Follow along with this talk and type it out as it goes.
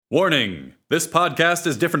Warning! This podcast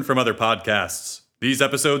is different from other podcasts. These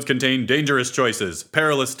episodes contain dangerous choices,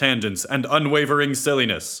 perilous tangents, and unwavering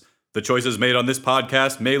silliness. The choices made on this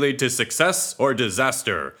podcast may lead to success or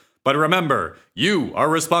disaster. But remember, you are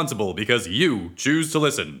responsible because you choose to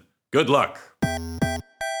listen. Good luck.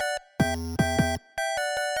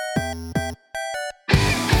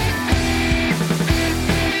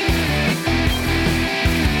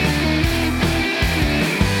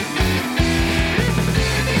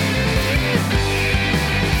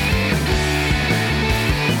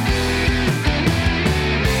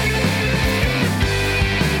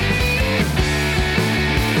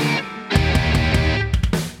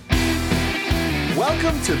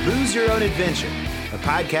 Welcome to Booze Your Own Adventure, a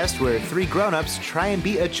podcast where three grown-ups try and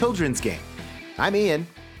beat a children's game. I'm Ian.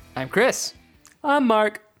 I'm Chris. I'm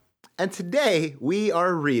Mark. And today we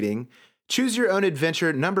are reading Choose Your Own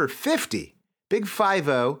Adventure number 50, Big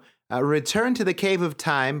 5-0, Return to the Cave of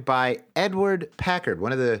Time by Edward Packard,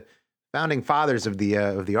 one of the founding fathers of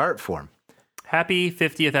the art form. Happy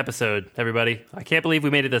 50th episode, everybody. I can't believe we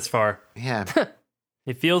made it this far. Yeah.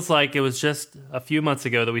 It feels like it was just a few months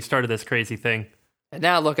ago that we started this crazy thing. And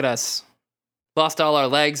now look at us. Lost all our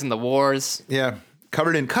legs in the wars. Yeah.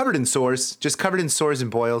 Covered in sores. Just covered in sores and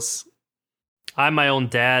boils. I'm my own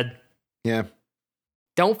dad. Yeah.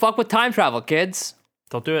 Don't fuck with time travel, kids.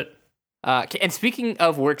 Don't do it. And speaking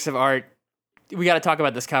of works of art, we got to talk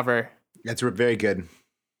about this cover. That's very good.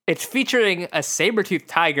 It's featuring a saber-toothed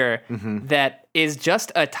tiger that is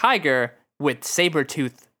just a tiger with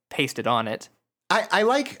saber-tooth pasted on it. I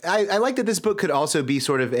like that this book could also be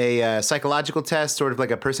sort of a psychological test, sort of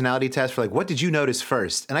like a personality test for like, what did you notice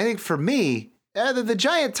first? And I think for me, the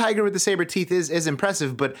giant tiger with the saber teeth is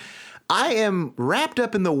impressive, but I am wrapped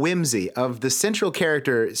up in the whimsy of the central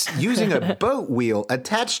character using a boat wheel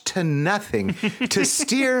attached to nothing to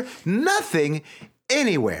steer nothing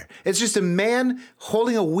anywhere. It's just a man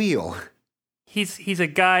holding a wheel. He's a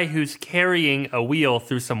guy who's carrying a wheel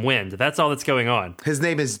through some wind. That's all that's going on. His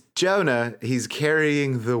name is Jonah. He's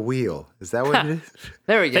carrying the wheel. Is that what it is?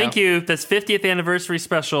 There we go. Thank you. This 50th anniversary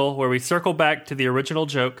special where we circle back to the original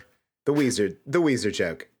joke. The Weezer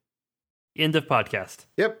joke. End of podcast.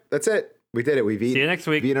 Yep, that's it. We did it. We've See you next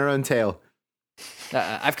week. eaten our own tail.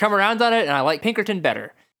 I've come around on it, and I like Pinkerton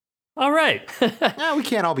better. All right. We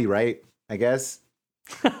can't all be right, I guess.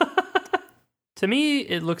 To me,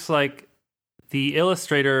 it looks like the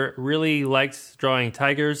illustrator really likes drawing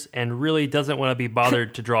tigers and really doesn't want to be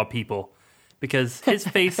bothered to draw people because his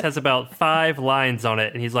face has about 5 lines on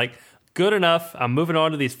it. And he's like, good enough. I'm moving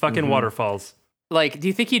on to these fucking waterfalls. Like, do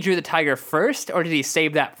you think he drew the tiger first, or did he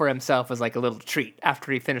save that for himself as like a little treat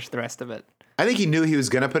after he finished the rest of it? I think he knew he was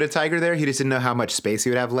going to put a tiger there. He just didn't know how much space he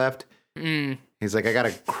would have left. He's like, I got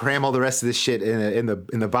to cram all the rest of this shit in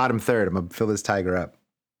the bottom third. I'm going to fill this tiger up.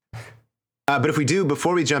 But if we do,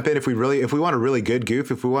 before we jump in, if we want a really good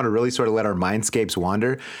goof, if we want to really sort of let our mindscapes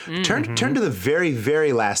wander, turn to the very,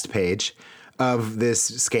 very last page of this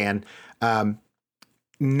scan.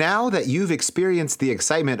 Now that you've experienced the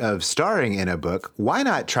excitement of starring in a book, why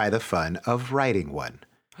not try the fun of writing one?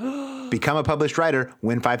 Become a published writer,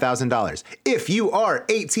 win $5,000. If you are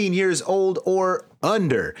 18 years old or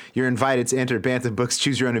under, you're invited to enter Bantam Books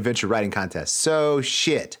Choose Your Own Adventure writing contest. So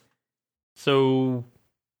shit. So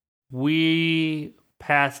we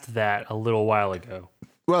passed that a little while ago.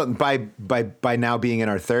 Well, by now being in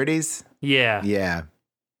our 30s? Yeah. Yeah.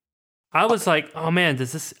 I was like, oh man,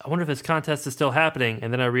 I wonder if this contest is still happening.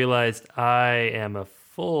 And then I realized I am a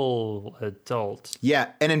full adult.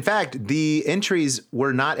 Yeah. And in fact, the entries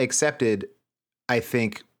were not accepted, I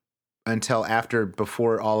think, until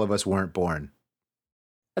before all of us weren't born.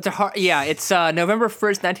 That's it's November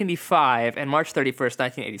 1st, 1985 and March 31st,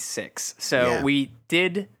 1986. So we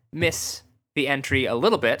did miss the entry a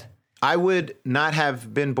little bit. I would not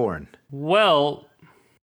have been born. Well,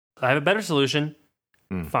 I have a better solution.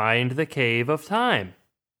 Find the Cave of Time.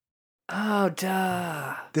 Oh,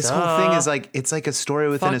 duh. This whole thing is like, it's like a story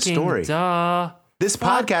within a story. Duh. This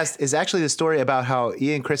podcast is actually the story about how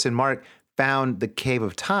Ian, Chris, and Mark found the Cave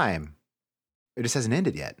of Time. It just hasn't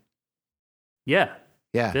ended yet. Yeah.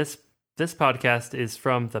 Yeah. This podcast is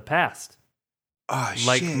from the past. Oh,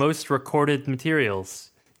 like shit. most recorded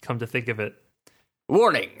materials, come to think of it.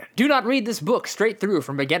 Warning! Do not read this book straight through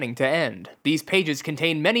from beginning to end. These pages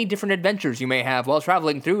contain many different adventures you may have while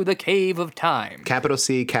traveling through the Cave of Time. Capital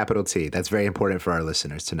C, capital T. That's very important for our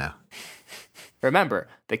listeners to know. Remember,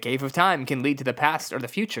 the Cave of Time can lead to the past or the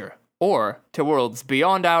future, or to worlds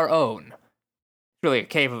beyond our own. It's really a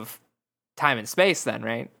cave of time and space then,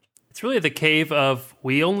 right? It's really the cave of,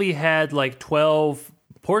 we only had like 12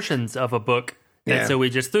 portions of a book Yeah. And so we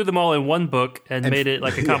just threw them all in one book and made it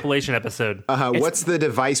like a compilation episode. What's the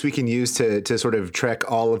device we can use to sort of trek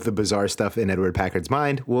all of the bizarre stuff in Edward Packard's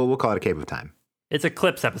mind? We'll call it a Cave of Time. It's a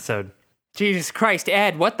Clips episode. Jesus Christ,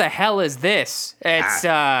 Ed, what the hell is this? It's,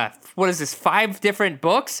 what is this, 5 different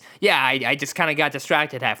books? Yeah, I just kind of got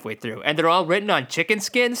distracted halfway through. And they're all written on chicken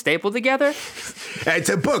skin, stapled together? It's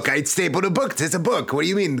a book. I stapled a book. It's a book. What do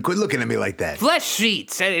you mean? Quit looking at me like that. Flesh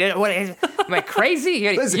sheets. Am I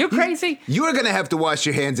crazy? Listen, You crazy? You're going to have to wash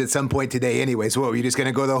your hands at some point today anyways. What, you're just going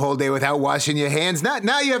to go the whole day without washing your hands?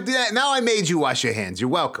 Now you have to. Now I made you wash your hands. You're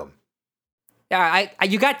welcome. Yeah,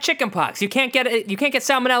 you got chickenpox. You can't get it. You can't get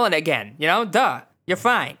salmonella again. You know, duh. You're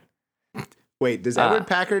fine. Wait, does Edward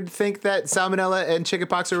Packard think that salmonella and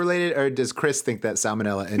chickenpox are related, or does Chris think that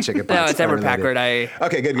salmonella and chickenpox No, it's are Edward related?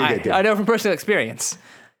 Packard. Okay, good. I know from personal experience.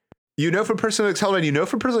 You know from personal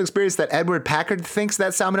experience that Edward Packard thinks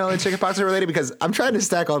that salmonella and chickenpox are related, because I'm trying to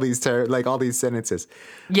stack all these all these sentences.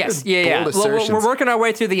 Yes, Just yeah. bold Well, we're assertions. working our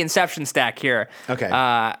way through the Inception stack here. Okay.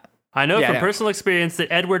 I know Yeah, from no. personal experience that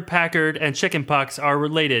Edward Packard and chickenpox are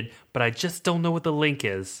related, but I just don't know what the link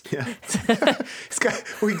is.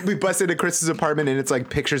 We bust into Chris's apartment and it's like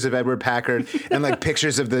pictures of Edward Packard and like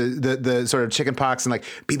pictures of the sort of chicken pox and like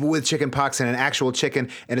people with chicken pox and an actual chicken,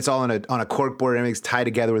 and it's all on a cork board and everything's tied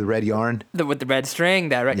together with red yarn. With the red string,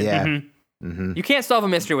 that right? Yeah. Mm-hmm. You can't solve a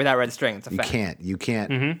mystery without red string. It's a fact. You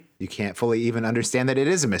can't fully even understand that it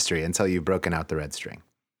is a mystery until you've broken out the red string.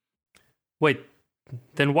 Wait,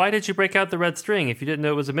 then why did you break out the red string if you didn't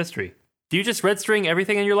know it was a mystery? Do you just red string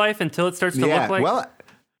everything in your life until it starts to look like? Well,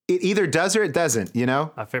 it either does or it doesn't, you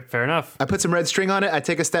know? Fair enough. I put some red string on it. I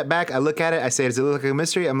take a step back. I look at it. I say, does it look like a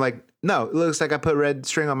mystery? I'm like, no, it looks like I put red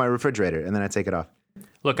string on my refrigerator. And then I take it off.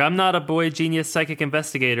 Look, I'm not a boy genius psychic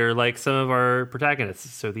investigator like some of our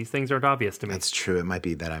protagonists, so these things aren't obvious to me. That's true. It might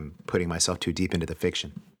be that I'm putting myself too deep into the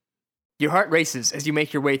fiction. Your heart races as you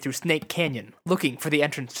make your way through Snake Canyon, looking for the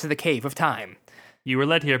entrance to the Cave of Time. You were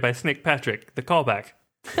led here by Snake Patrick, the callback.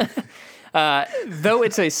 Though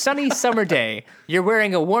it's a sunny summer day, you're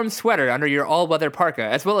wearing a warm sweater under your all-weather parka,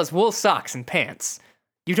 as well as wool socks and pants.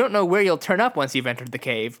 You don't know where you'll turn up once you've entered the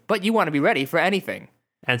cave, but you want to be ready for anything.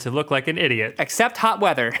 And to look like an idiot. Except hot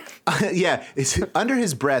weather. Yeah, it's under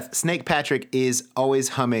his breath. Snake Patrick is always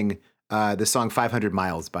humming the song 500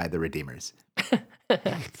 Miles by the Redeemers.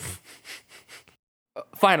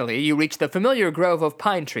 Finally, you reach the familiar grove of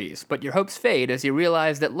pine trees, but your hopes fade as you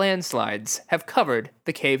realize that landslides have covered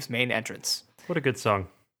the cave's main entrance. What a good song.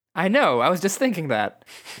 I know, I was just thinking that.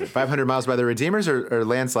 500 Miles by the Redeemers or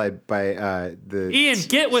Landslide by the... Ian,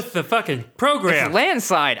 get with the fucking program. It's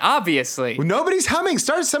landslide, obviously. Well, nobody's humming.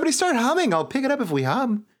 Somebody start humming. I'll pick it up if we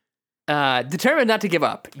hum. Determined not to give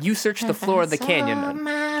up, you search the floor of the canyon.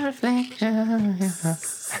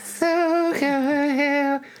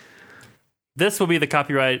 This will be the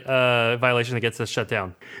copyright violation that gets us shut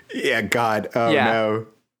down. Yeah, God. Oh, Yeah. no.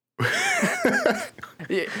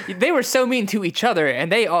 They were so mean to each other,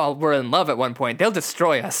 and they all were in love at one point. They'll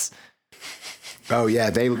destroy us. Oh, yeah.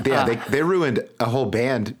 They ruined a whole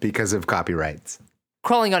band because of copyrights.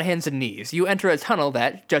 Crawling on hands and knees, you enter a tunnel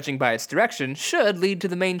that, judging by its direction, should lead to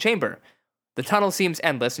the main chamber. The tunnel seems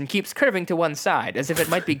endless and keeps curving to one side, as if it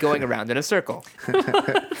might be going around in a circle.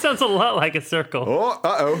 It sounds a lot like a circle. Oh,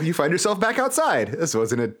 uh-oh. You find yourself back outside. This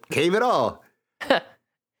wasn't a cave at all.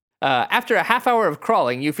 After a half hour of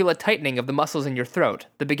crawling, you feel a tightening of the muscles in your throat,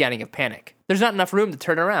 the beginning of panic. There's not enough room to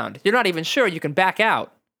turn around. You're not even sure you can back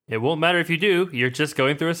out. It won't matter if you do. You're just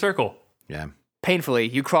going through a circle. Yeah. Painfully,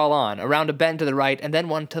 you crawl on, around a bend to the right and then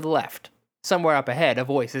one to the left. Somewhere up ahead, a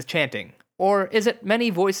voice is chanting. Or is it many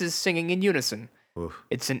voices singing in unison? Oof.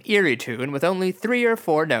 It's an eerie tune with only 3 or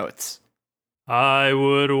 4 notes. I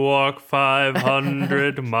would walk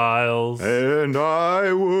 500 miles. And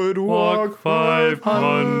I would walk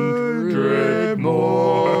 500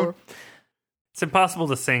 more. It's impossible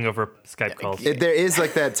to sing over Skype calls. There is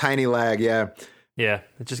like that tiny lag, yeah. Yeah,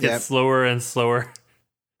 it just gets Yep. slower and slower.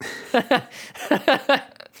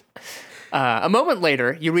 A moment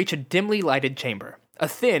later, you reach a dimly lighted chamber. A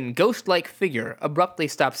thin, ghost-like figure abruptly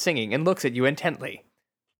stops singing and looks at you intently.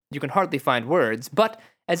 You can hardly find words, but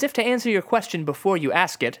as if to answer your question before you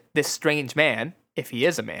ask it, this strange man, if he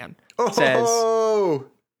is a man, says, Oh,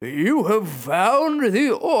 "You have found the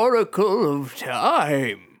Oracle of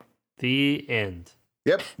Time." The end.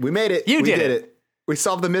 yep, we made it. You we did did it. it. We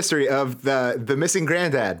solved the mystery of the missing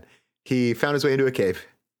granddad. He found his way into a cave.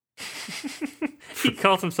 He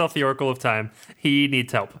calls himself the Oracle of Time. He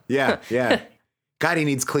needs help. Yeah, yeah. God, he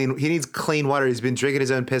needs clean water. He's been drinking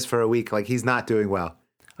his own piss for a week. Like, he's not doing well.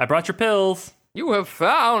 I brought your pills. You have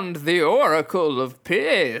found the Oracle of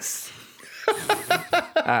Piss.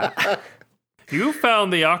 You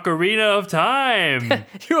found the Ocarina of Time.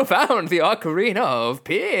 You found the Ocarina of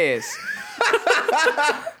Peace.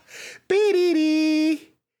 Beep-dee-dee.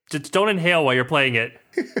 Just don't inhale while you're playing it.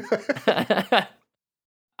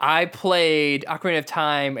 I played Ocarina of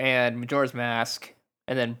Time and Majora's Mask,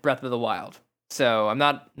 and then Breath of the Wild. So I'm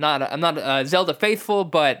not Zelda faithful,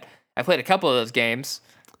 but I played a couple of those games.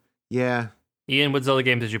 Yeah. Ian, what Zelda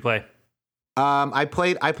games did you play? I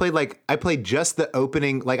played just the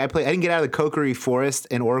opening. Like I didn't get out of the Kokiri Forest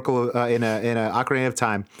in Oracle in a Ocarina of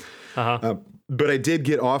Time. But I did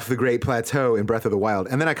get off the Great Plateau in Breath of the Wild,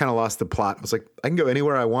 and then I kind of lost the plot. I was like, I can go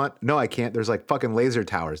anywhere I want. No, I can't. There's like fucking laser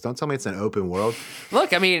towers. Don't tell me it's an open world.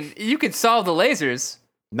 Look, I mean, you could solve the lasers.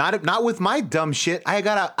 Not with my dumb shit.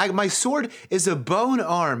 My sword is a bone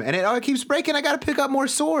arm, and it keeps breaking. I gotta pick up more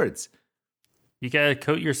swords. You gotta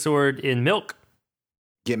coat your sword in milk.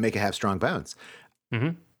 Make it have strong bones.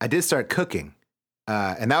 Mm-hmm. I did start cooking,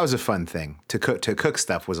 and that was a fun thing. To cook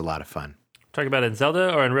stuff was a lot of fun. Talking about it in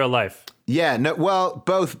Zelda or in real life? Yeah, no, well,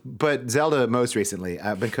 both, but Zelda most recently.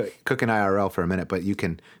 I've been cooking IRL for a minute, but you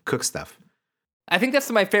can cook stuff. I think that's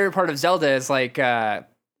my favorite part of Zelda is like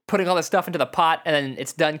putting all this stuff into the pot and then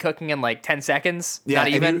it's done cooking in like 10 seconds. Yeah, not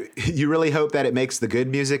even. You really hope that it makes the good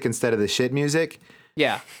music instead of the shit music.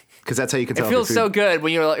 Yeah. Because that's how you can tell. It feels so good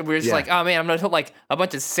when we're just Yeah. like, oh man, I'm gonna put like a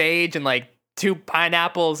bunch of sage and like 2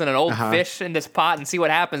 pineapples and an old fish in this pot and see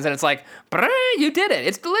what happens. And it's like, you did it.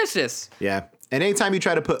 It's delicious. Yeah. And anytime you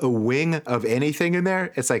try to put a wing of anything in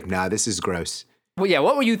there, it's like, nah, this is gross. Well, yeah,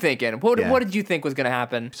 what were you thinking? What Yeah. did you think was going to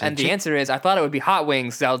happen? And the answer is, I thought it would be hot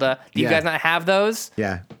wings, Zelda. Do you Yeah. guys not have those?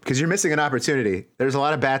 Yeah, because you're missing an opportunity. There's a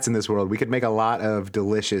lot of bats in this world. We could make a lot of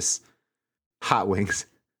delicious hot wings.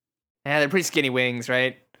 Yeah, they're pretty skinny wings,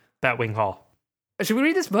 right? Batwing Hall. Should we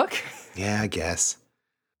read this book? Yeah, I guess.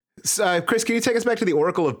 So, Chris, can you take us back to the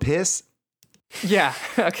Oracle of Piss? Yeah,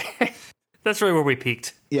 okay. That's really where we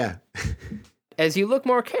peaked. Yeah. As you look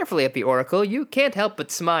more carefully at the oracle, you can't help but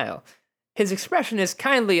smile. His expression is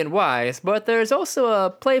kindly and wise, but there's also a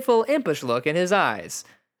playful, impish look in his eyes.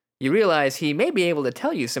 You realize he may be able to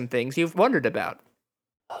tell you some things you've wondered about.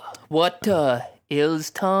 What, is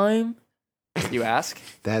time? You ask.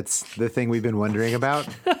 That's the thing we've been wondering about.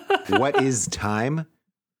 What is time?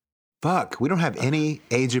 Fuck, we don't have any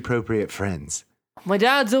age-appropriate friends. My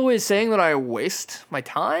dad's always saying that I waste my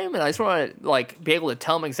time, and I just want to, like, be able to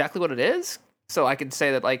tell him exactly what it is, so I can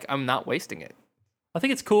say that, like, I'm not wasting it. I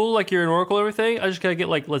think it's cool, like you're in Oracle and everything. I just gotta get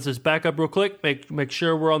like, let's just back up real quick, make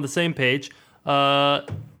sure we're on the same page.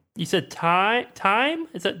 You said time?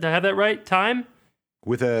 Is that, did I have that right? Time?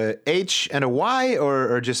 With a H and a Y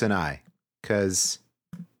or just an I? Because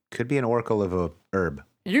could be an oracle of a herb.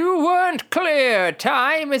 You weren't clear.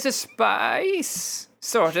 Time is a spice.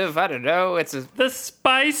 Sort of, I don't know. It's a... The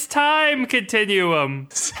spice time continuum.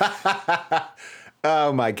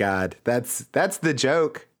 Oh my God, that's the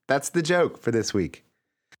joke. That's the joke for this week.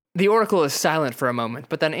 The oracle is silent for a moment,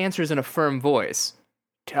 but then answers in a firm voice.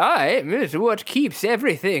 Time is what keeps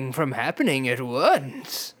everything from happening at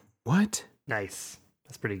once. What? Nice.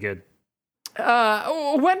 That's pretty good.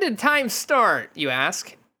 When did time start, you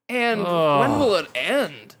ask? And when will it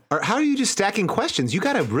end? Or how are you just stacking questions? You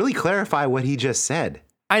got to really clarify what he just said.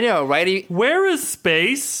 I know, right? Where is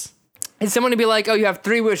space? Is someone to be like, oh, you have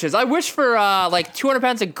 3 wishes. I wish for, like, 200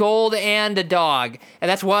 pounds of gold and a dog. And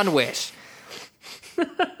that's 1 wish.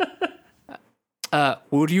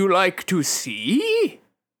 Would you like to see?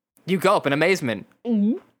 You gulp in amazement.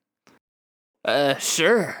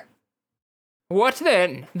 Sure. What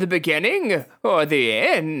then? The beginning or the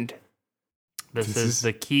end? This is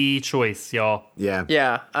the key choice, y'all. Yeah.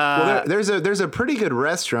 Yeah. Well, there's a pretty good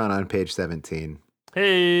restaurant on page 17.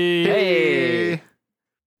 Hey.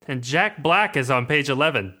 And Jack Black is on page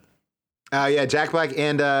 11. Yeah, Jack Black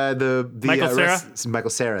and the Michael Cera? Michael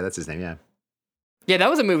Cera, that's his name. Yeah. Yeah, that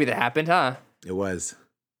was a movie that happened, huh? It was.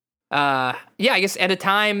 Yeah, I guess end of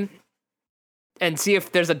time and see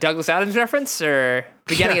if there's a Douglas Adams reference or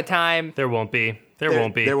beginning of time. There won't be. There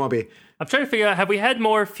won't be. There won't be. I'm trying to figure out, have we had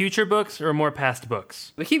more future books or more past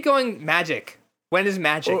books? We keep going magic. When is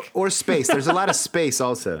magic? Or space. There's a lot of space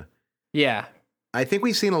also. Yeah. I think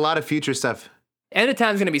we've seen a lot of future stuff. End of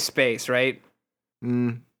time's gonna be space, right?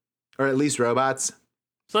 Or at least robots.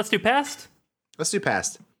 So let's do past? Let's do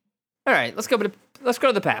past. All right, let's go to the past. Let's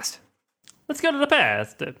go to the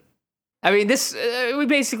past. I mean, this we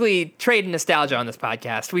basically trade nostalgia on this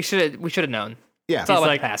podcast. We should have known. Yeah. It's all He's about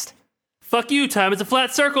like- the past. Fuck you, time is a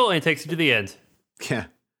flat circle, and it takes you to the end. Yeah.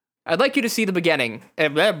 I'd like you to see the beginning.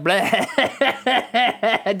 Blah, blah.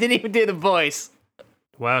 I didn't even do the voice.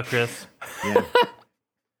 Wow, Chris. Yeah.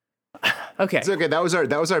 Okay. It's okay. That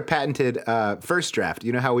was our patented first draft.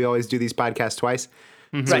 You know how we always do these podcasts twice,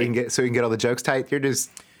 so Right. we can get all the jokes tight. You're just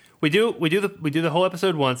We do the whole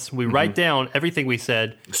episode once. We write down everything we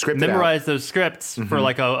said, Script it memorize those scripts for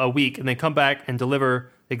like a week, and then come back and deliver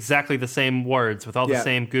exactly the same words with all the Yeah.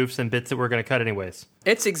 same goofs and bits that we're going to cut anyways.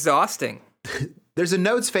 It's exhausting. there's a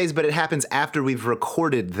notes phase, but it happens after we've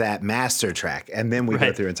recorded that master track, and then we go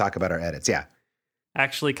Right. through and talk about our edits. Yeah.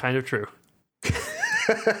 Actually, kind of true.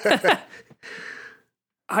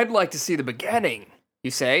 I'd like to see the beginning,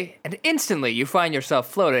 you say, and instantly you find yourself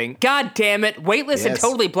floating. God damn it, weightless and Yes.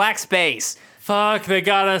 totally black space. Fuck, they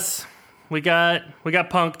got us. We got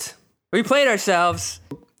punked. We played ourselves.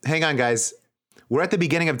 Hang on, guys. We're at the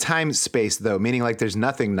beginning of time space, though, meaning like there's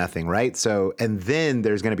nothing, right? So, and then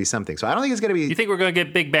there's going to be something. So I don't think it's going to be. You think we're going to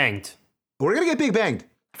get big banged? We're going to get big banged.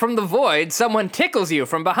 From the void, someone tickles you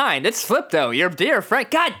from behind. It's Flipto, your dear friend.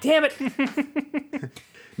 God damn it.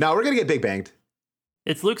 No, we're going to get big banged.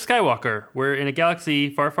 It's Luke Skywalker. We're in a galaxy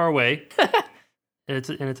far, far away. It's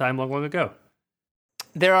in a time long, long ago.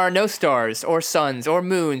 There are no stars, or suns, or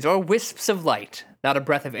moons, or wisps of light. Not a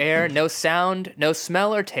breath of air, no sound, no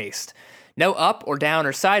smell or taste. No up or down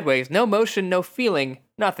or sideways, no motion, no feeling,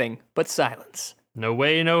 nothing but silence. No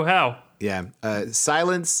way, no how. Yeah.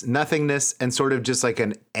 Silence, nothingness, and sort of just like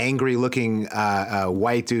an angry looking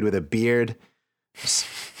white dude with a beard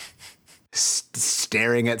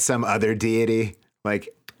staring at some other deity. Like,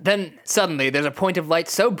 Then suddenly there's a point of light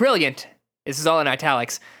so brilliant, this is all in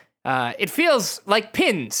italics, it feels like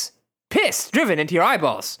piss driven into your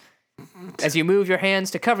eyeballs. As you move your hands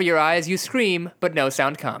to cover your eyes, you scream, but no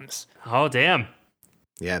sound comes. Oh, damn.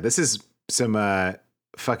 yeah, this is some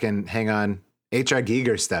fucking, hang on, H.R.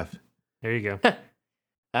 Giger stuff. There you go.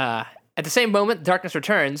 At the same moment, darkness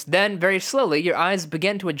returns. Then, very slowly, your eyes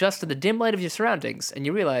begin to adjust to the dim light of your surroundings, and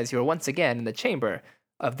you realize you are once again in the chamber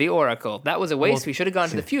of the Oracle. That was a waste. We should have gone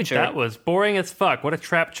to the future. That was boring as fuck. What a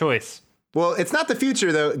trap choice. Well, it's not the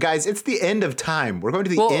future, though, guys. It's the end of time. We're going to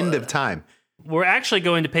the Well, end of time. We're actually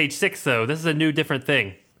going to page 6, though. This is a new, different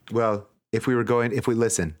thing. Well, if we went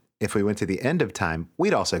to the end of time,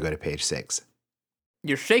 we'd also go to page 6.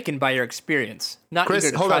 You're shaken by your experience. Not Chris,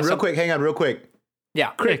 eager to hold try on, real some- quick. Hang on, real quick.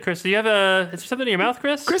 Yeah. Hey, Chris, do you have is there something in your mouth,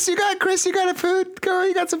 Chris? Chris, you got a food? Go,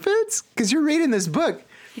 you got some foods? Because you're reading this book.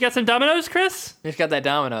 You got some Dominoes, Chris? He's got that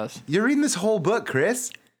Domino's. You're reading this whole book,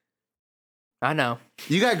 Chris. I know.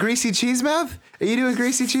 You got greasy cheese mouth? Are you doing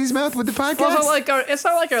greasy cheese mouth with the podcast? Well, it's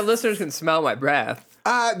not like our listeners can smell my breath.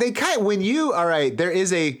 There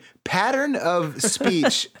is a pattern of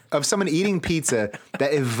speech of someone eating pizza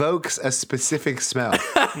that evokes a specific smell.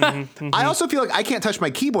 I also feel like I can't touch my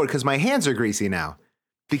keyboard because my hands are greasy now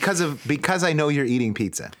because I know you're eating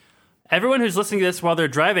pizza. Everyone who's listening to this while they're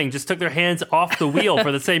driving just took their hands off the wheel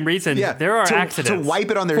for the same reason. Yeah, There are to accidents.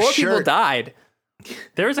 wipe it on their 4 shirt. people died.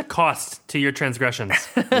 There is a cost to your transgressions.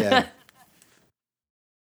 Yeah.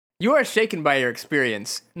 You are shaken by your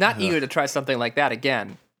experience, not eager to try something like that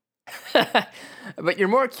again. But you're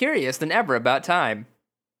more curious than ever about time.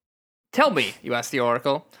 Tell me, you ask the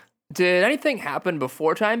Oracle, did anything happen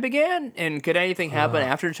before time began? And could anything happen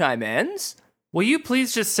after time ends? Will you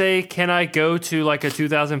please just say, can I go to like a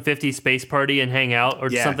 2050 space party and hang out or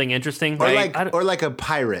Yeah. something interesting? Or like a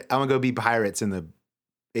pirate. I want to go be pirates in the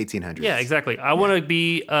 1800s. Yeah, exactly. I want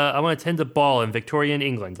to tend a ball in Victorian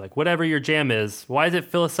England. Like whatever your jam is. Why is it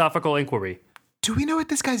philosophical inquiry? Do we know what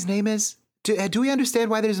this guy's name is? Do we understand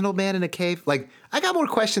why there's an old man in a cave? Like, I got more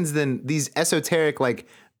questions than these esoteric, like,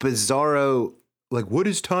 bizarro, like, what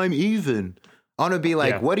is time even? I want to be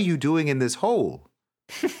like, Yeah. what are you doing in this hole?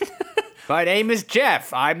 My name is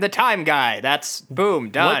Jeff. I'm the time guy. That's boom,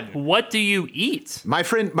 done. What do you eat? My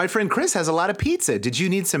friend Chris has a lot of pizza. Did you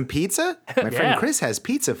need some pizza? My friend Yeah. Chris has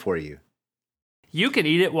pizza for you. You can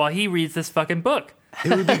eat it while he reads this fucking book.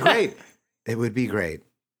 It would be great. It would be great.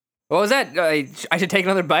 What was that? I should take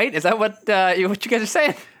another bite? Is that what you guys are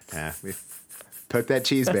saying? Yeah, poke that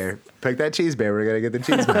cheese bear. Poke that cheese bear. We're going to get the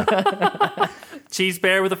cheese mouth. Cheese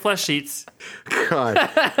bear with the flesh sheets. God.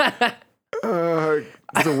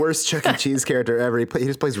 He's the worst Chuck E. Cheese character ever. He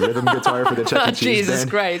just plays rhythm guitar for the Chuck E. Cheese Jesus band.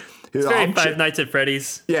 Christ. He's Very I'm Five Nights at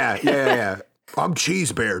Freddy's. Yeah. I'm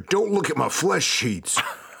Cheese Bear. Don't look at my flesh sheets.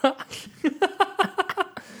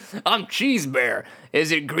 I'm Cheese Bear.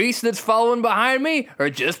 Is it grease that's following behind me or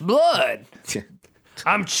just blood?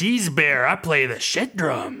 I'm Cheese Bear. I play the shit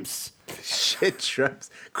drums. Shit drums.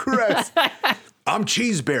 Gross. I'm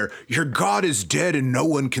Cheese Bear. Your god is dead and no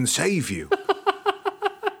one can save you.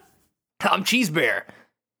 I'm Cheese Bear.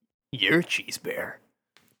 You're Cheese Bear.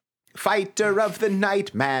 Fighter of the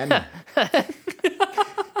night, man.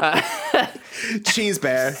 Cheese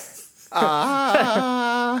Bear.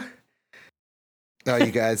 Ah. Oh,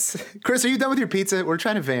 you guys. Chris, are you done with your pizza? We're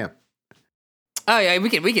trying to vamp. Oh yeah, we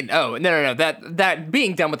can. Oh no. That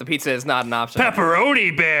being done with the pizza is not an option.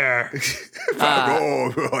 Pepperoni bear.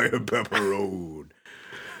 Oh, I am pepperoni.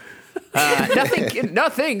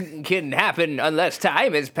 Nothing can happen unless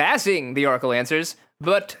time is passing, the Oracle answers.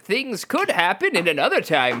 But things could happen in another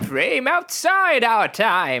time frame outside our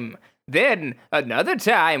time. Then another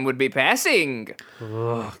time would be passing.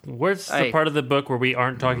 Ugh, where's the part of the book where we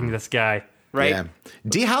aren't talking to this guy? Right?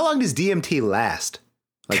 Yeah. How long does DMT last?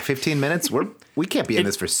 Like 15 minutes? We can't be in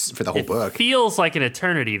this for the whole book. Feels like an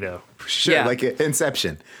eternity, though. Sure, Yeah. like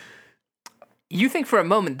Inception. You think for a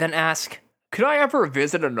moment, then ask, could I ever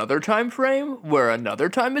visit another time frame where another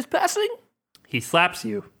time is passing? He slaps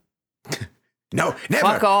you. No, never.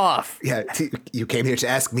 Fuck off. Yeah, you came here to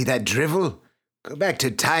ask me that drivel? Go back to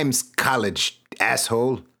Times College,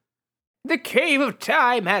 asshole. The Cave of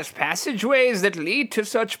Time has passageways that lead to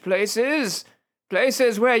such places.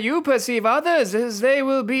 Places where you perceive others as they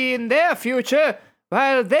will be in their future,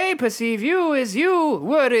 while they perceive you as you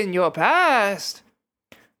were in your past.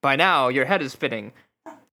 By now, your head is spinning.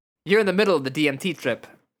 You're in the middle of the DMT trip,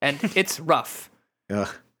 and it's rough. Ugh.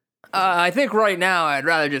 I think right now I'd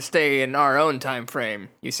rather just stay in our own time frame,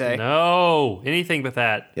 you say? No, anything but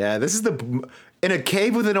that. Yeah, this is in a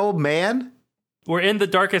cave with an old man? We're in the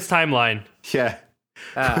darkest timeline. Yeah.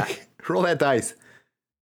 Roll that dice.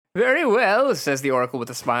 Very well, says the Oracle with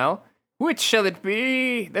a smile. Which shall it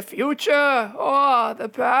be, the future or the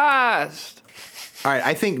past? All right,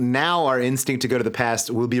 I think now our instinct to go to the past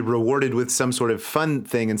will be rewarded with some sort of fun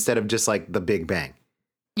thing instead of just like the Big Bang.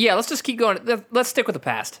 Yeah, let's just keep going. Let's stick with the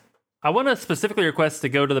past. I want to specifically request to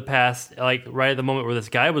go to the past, like right at the moment where this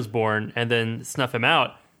guy was born, and then snuff him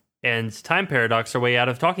out, and time paradox our way out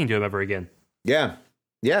of talking to him ever again. Yeah.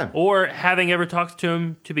 Yeah. Or having ever talked to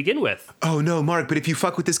him to begin with. Oh, no, Mark, but if you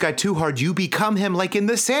fuck with this guy too hard, you become him like in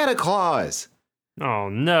the Santa Claus. Oh,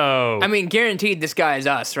 no. I mean, guaranteed this guy is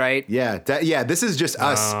us, right? Yeah, this is just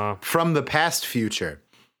us from the past future.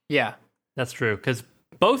 Yeah. That's true, because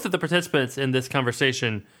both of the participants in this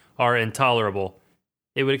conversation are intolerable.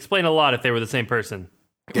 It would explain a lot if they were the same person.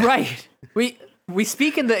 Yeah. Right. We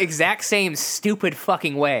speak in the exact same stupid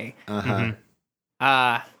fucking way.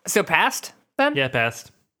 So past, then? Yeah,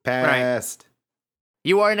 past. Past.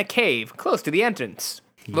 You are in a cave, close to the entrance.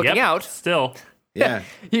 Looking Yep, out, still. Yeah.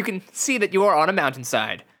 you can see that you are on a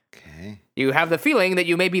mountainside. Okay. You have the feeling that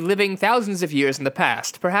you may be living thousands of years in the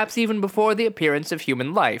past, perhaps even before the appearance of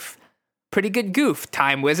human life. Pretty good goof,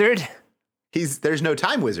 time wizard. There's no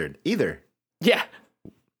time wizard either. Yeah,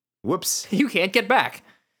 Whoops. you can't get back.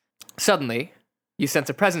 Suddenly, you sense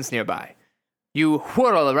a presence nearby. You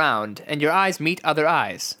whirl around, and your eyes meet other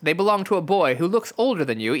eyes. They belong to a boy who looks older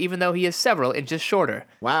than you, even though he is several inches shorter.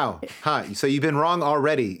 Wow. Huh. So you've been wrong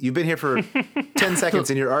already. You've been here for 10 seconds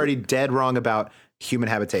and you're already dead wrong about human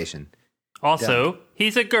habitation. Also,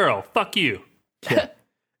 he's a girl. Fuck you. Yeah.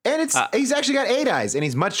 And he's actually got 8 eyes, and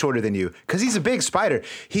he's much shorter than you because he's a big spider.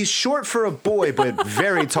 He's short for a boy, but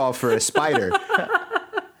very tall for a spider.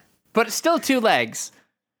 But it's still 2 legs.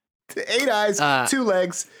 8 eyes, 2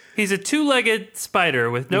 legs. He's a 2-legged spider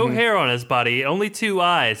with no hair on his body, only 2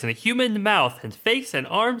 eyes, and a human mouth, and face, and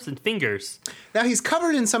arms, and fingers. Now he's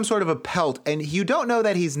covered in some sort of a pelt, and you don't know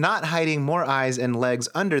that he's not hiding more eyes and legs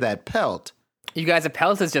under that pelt. You guys, a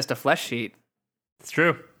pelt is just a flesh sheet. It's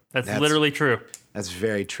true. That's literally true. That's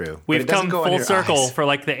very true. But We've it doesn't come go on full your circle eyes. for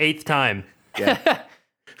like the 8th time. Yeah.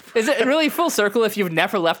 Is it really full circle if you've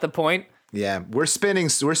never left the point? Yeah. We're spinning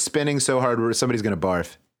so hard somebody's going to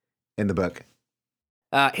barf in the book.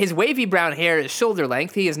 His wavy brown hair is shoulder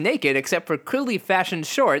length. He is naked except for crudely fashioned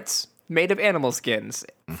shorts made of animal skins.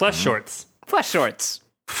 Flesh shorts. Flesh shorts.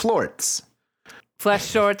 Florts. Flesh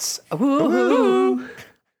shorts. Woo-hoo.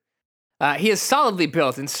 He is solidly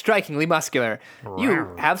built and strikingly muscular.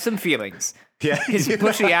 You have some feelings. Yeah. His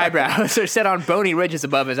bushy eyebrows are set on bony ridges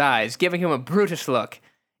above his eyes, giving him a brutish look.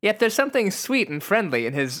 Yet there's something sweet and friendly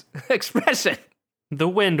in his expression. The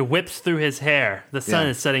wind whips through his hair. The sun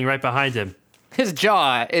is setting right behind him. His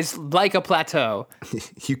jaw is like a plateau.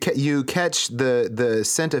 You catch the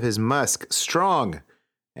scent of his musk, strong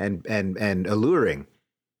and alluring.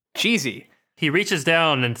 Cheesy. He reaches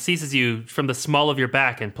down and seizes you from the small of your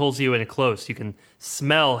back and pulls you in close. You can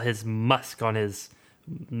smell his musk on his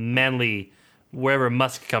manly, wherever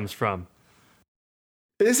musk comes from.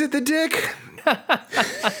 Is it the dick?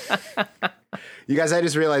 You guys, I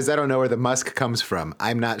just realized I don't know where the musk comes from.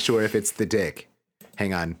 I'm not sure if it's the dick.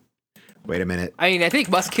 Hang on. Wait a minute. I mean, I think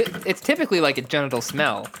musk, it's typically like a genital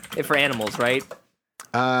smell for animals, right?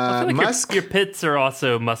 I feel like musk. Your pits are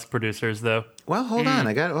also musk producers, though. Well, hold on.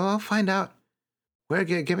 I'll find out.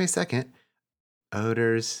 Give me a second.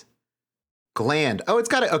 Odors. Gland. Oh, it's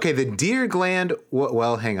got it. Okay, the deer gland.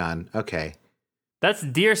 Well, hang on. Okay. That's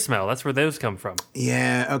deer smell. That's where those come from.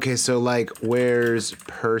 Yeah, okay, so like, where's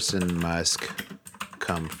person musk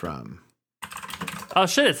come from? Oh,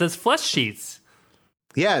 shit. It says flesh sheets.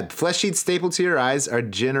 Yeah, flesh sheets stapled to your eyes are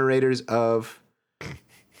generators of...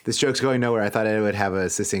 This joke's going nowhere. I thought I would have a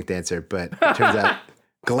succinct answer, but it turns out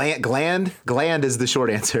gland is the short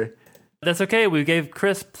answer. That's okay. We gave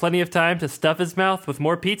Chris plenty of time to stuff his mouth with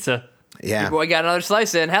more pizza. Yeah. Boy, got another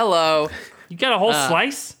slice in. Hello. You got a whole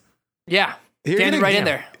slice? Yeah. You're Standing gonna- right in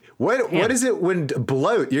there. What is it when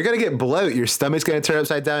bloat? You're going to get bloat. Your stomach's going to turn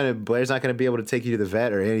upside down, and Blair's not going to be able to take you to the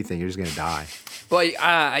vet or anything. You're just going to die. Well,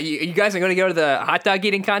 you guys are going to go to the hot dog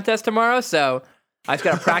eating contest tomorrow, so I just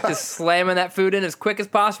got to practice slamming that food in as quick as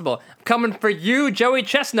possible. I'm coming for you, Joey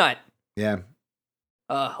Chestnut. Yeah.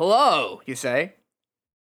 Hello, you say.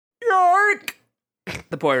 York,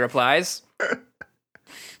 the boy replies.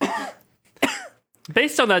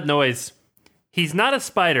 Based on that noise, he's not a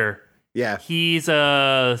spider. Yeah. He's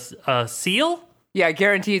a seal? Yeah,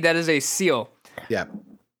 guaranteed that is a seal. Yeah.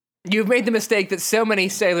 You've made the mistake that so many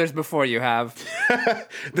sailors before you have.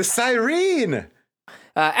 The siren!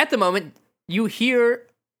 At the moment, you hear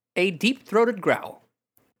a deep-throated growl.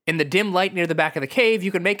 In the dim light near the back of the cave,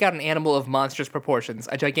 you can make out an animal of monstrous proportions,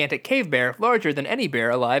 a gigantic cave bear larger than any bear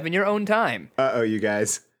alive in your own time. Uh-oh, you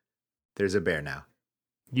guys. There's a bear now.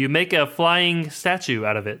 You make a flying statue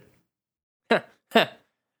out of it.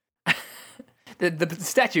 The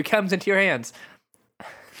statue comes into your hands.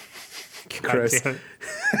 Gross. Damn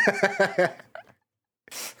it.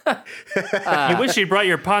 You wish you brought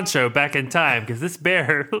your poncho back in time, because this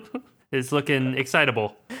bear is looking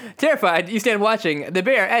excitable. Terrified, you stand watching. The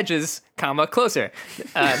bear edges, closer.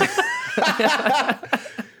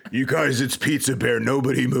 You guys, it's Pizza Bear.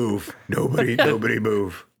 Nobody move. Nobody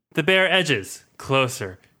move. The bear edges.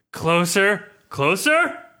 Closer. Closer.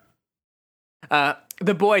 Closer?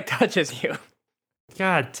 The boy touches you.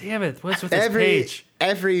 God damn it. What's with this page?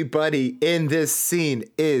 Everybody in this scene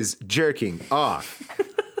is jerking off.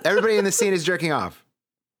 Everybody in the scene is jerking off.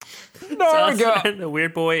 There we go. A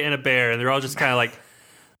weird boy and a bear, and they're all just kind of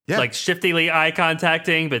like shiftily eye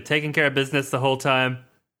contacting, but taking care of business the whole time.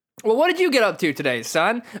 Well, what did you get up to today,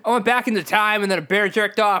 son? I went back into time, and then a bear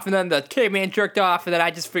jerked off, and then the caveman jerked off, and then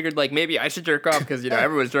I just figured, like, maybe I should jerk off, because,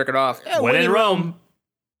 everyone's jerking off. When in Rome.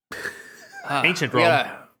 Ancient We Rome.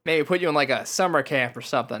 gotta maybe put you in, like, a summer camp or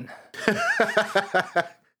something.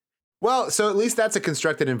 Well, so at least that's a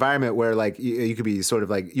constructed environment where, like, you could be sort of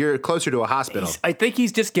like, you're closer to a hospital. I think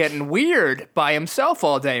he's just getting weird by himself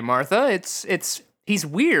all day, Martha. He's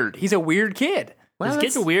weird. He's a weird kid. Well, Is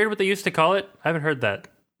that's getting weird what they used to call it? I haven't heard that.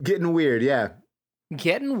 getting weird, yeah.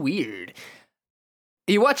 Getting weird.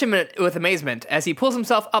 You watch him with amazement as he pulls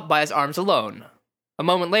himself up by his arms alone. A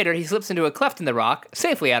moment later, he slips into a cleft in the rock,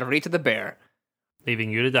 safely out of reach of the bear. Leaving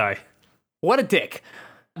you to die. What a dick.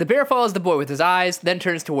 The bear follows the boy with his eyes, then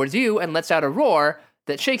turns towards you and lets out a roar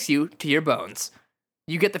that shakes you to your bones.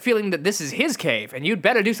 You get the feeling that this is his cave, and you'd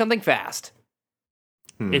better do something fast.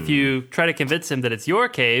 If you try to convince him that it's your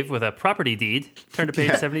cave with a property deed, turn to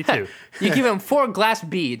page 72. You give him 4 glass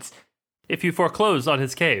beads. If you foreclose on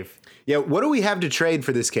his cave. Yeah, what do we have to trade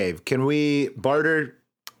for this cave? Can we barter?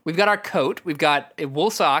 We've got our coat, we've got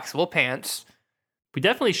wool socks, wool pants. We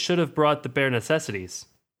definitely should have brought the bare necessities.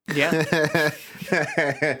 Yeah.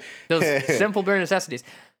 Those simple bare necessities.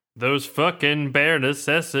 Those fucking bare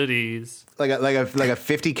necessities. like a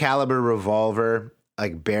 50 caliber revolver,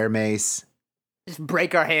 like bear mace. Just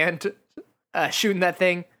break our hand shooting that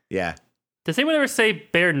thing. Yeah. Does anyone ever say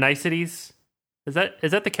bare niceties? Is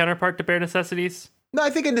that the counterpart to bare necessities? No, I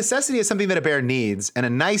think a necessity is something that a bear needs, and a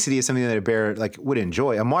nicety is something that a bear would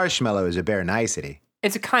enjoy. A marshmallow is a bear nicety.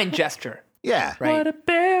 It's a kind gesture, Yeah. right? What a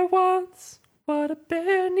bear wants, what a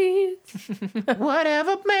bear needs.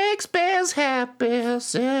 Whatever makes bears happy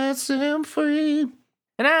sets them free.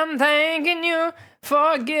 And I'm thanking you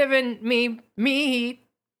for giving me meat.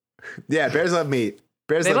 Yeah, bears love meat.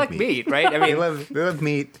 Bears They love like meat, right? I They mean, love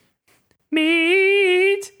meat.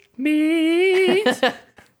 Meat, meat.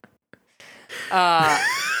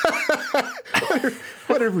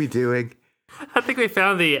 What are we doing? I think we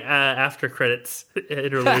found the after credits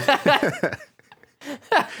interlude.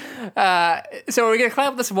 so are we gonna climb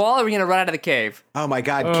up this wall, or are we gonna run out of the cave? Oh my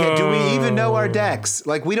God! Do we even know our decks?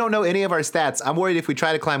 Like, we don't know any of our stats. I'm worried if we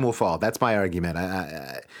try to climb, we'll fall. That's my argument.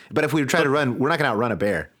 But if we try to run, we're not going to outrun a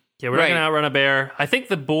bear. Yeah, we're Right. not going to outrun a bear. I think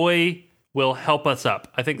the boy will help us up.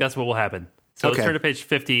 I think that's what will happen. So Okay. let's turn to page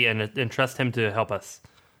 50 and trust him to help us.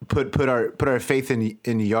 Put our faith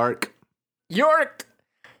in Yark. York.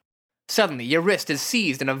 Suddenly, your wrist is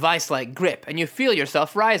seized in a vice-like grip, and you feel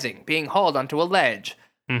yourself rising, being hauled onto a ledge.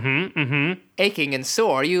 Aching and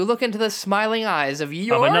sore, you look into the smiling eyes of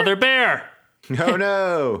York. Of another bear. Oh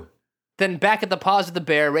no! Then back at the paws of the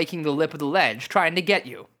bear, raking the lip of the ledge, trying to get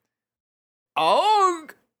you.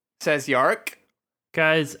 Og, says Yark.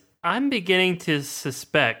 Guys, I'm beginning to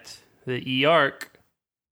suspect that Yark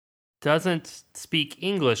doesn't speak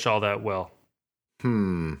English all that well.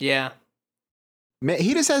 Yeah. Man,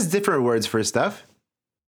 he just has different words for stuff.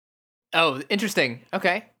 Oh, interesting.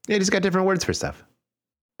 Okay. Yeah, he's got different words for stuff.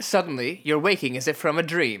 Suddenly, you're waking as if from a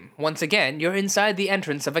dream. Once again, you're inside the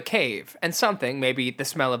entrance of a cave, and something, maybe the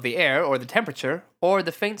smell of the air, or the temperature, or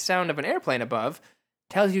the faint sound of an airplane above,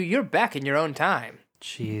 tells you you're back in your own time.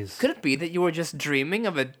 Jeez. Could it be that you were just dreaming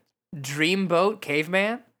of a dreamboat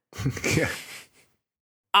caveman? Yeah.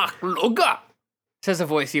 Achluga, says a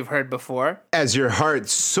voice you've heard before. As your heart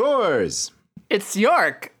soars. It's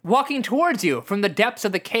Yark, walking towards you from the depths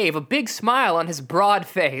of the cave, a big smile on his broad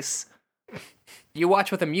face. You watch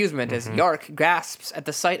with amusement as Yark gasps at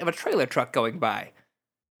the sight of a trailer truck going by.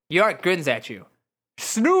 Yark grins at you.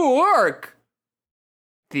 Snoork!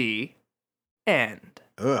 The end.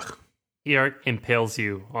 Ugh. Yark impales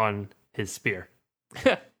you on his spear.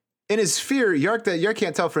 In his fear, Yark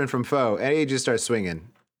can't tell friend from foe, and he just starts swinging.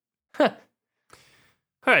 All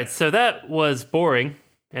right, so that was boring,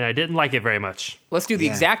 and I didn't like it very much. Let's do the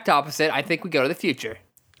Yeah. exact opposite. I think we go to the future.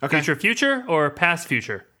 Okay. Future or past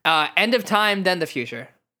future? End of time, then the future.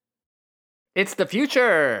 It's the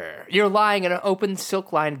future! You're lying in an open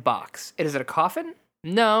silk-lined box. Is it a coffin?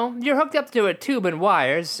 No, you're hooked up to a tube and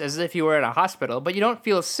wires, as if you were in a hospital, but you don't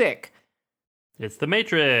feel sick. It's the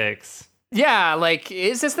Matrix. Yeah, like,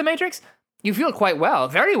 is this the Matrix? You feel quite well,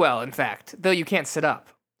 very well, in fact, though you can't sit up.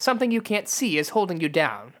 Something you can't see is holding you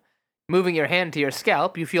down. Moving your hand to your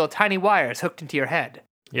scalp, you feel tiny wires hooked into your head.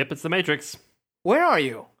 Yep, it's the Matrix. Where are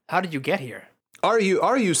you? How did you get here? Are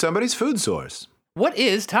you somebody's food source? What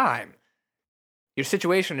is time? Your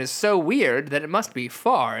situation is so weird that it must be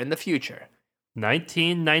far in the future.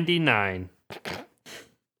 1999. I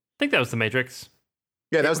think that was the Matrix.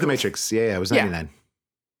 Yeah, that was the Matrix. Yeah, it was 99.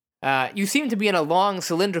 You seem to be in a long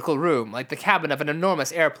cylindrical room, like the cabin of an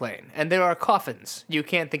enormous airplane, and there are coffins. You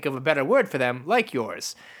can't think of a better word for them, like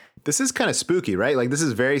yours. This is kind of spooky, right? Like, this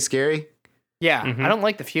is very scary. Yeah, I don't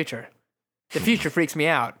like the future. The future freaks me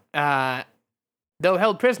out. Though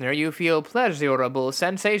held prisoner, you feel pleasurable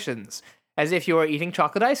sensations, as if you are eating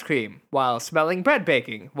chocolate ice cream, while smelling bread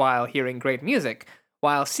baking, while hearing great music,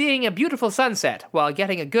 while seeing a beautiful sunset, while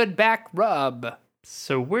getting a good back rub.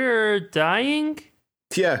 So we're dying?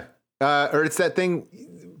 Yeah. Or it's that thing,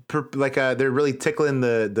 they're really tickling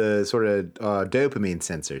the sort of dopamine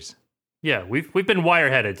sensors. Yeah, we've been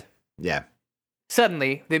wire-headed. Yeah.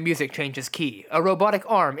 Suddenly, the music changes key. A robotic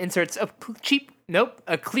arm inserts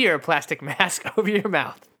a clear plastic mask over your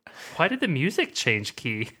mouth. Why did the music change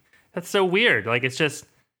key? That's so weird. Like, it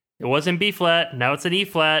was in B-flat, now it's in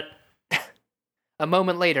E-flat. A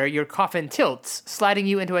moment later, your coffin tilts, sliding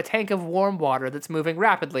you into a tank of warm water that's moving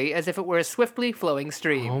rapidly as if it were a swiftly flowing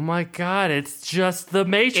stream. Oh my god, it's just the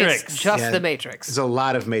Matrix. It's just Yeah. the Matrix. There's a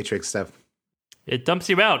lot of Matrix stuff. It dumps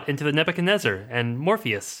you out into the Nebuchadnezzar and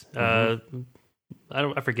Morpheus. I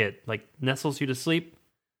forget, like, nestles you to sleep.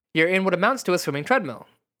 You're in what amounts to a swimming treadmill.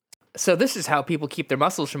 So this is how people keep their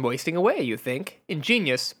muscles from wasting away, you think.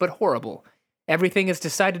 Ingenious, but horrible. Everything is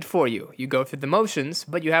decided for you. You go through the motions,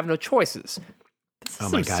 but you have no choices. This is Oh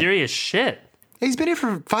my some God. serious shit. He's been here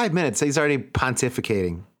for 5 minutes. He's already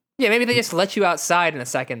pontificating. Yeah, maybe they just let you outside in a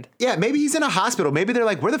second. Yeah, maybe he's in a hospital. Maybe they're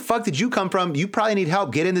like, where the fuck did you come from? You probably need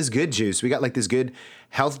help. Get in this good juice. We got like this good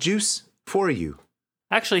health juice for you.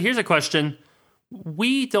 Actually, here's a question.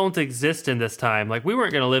 We don't exist in this time. Like, we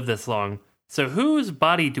weren't going to live this long. So whose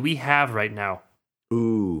body do we have right now?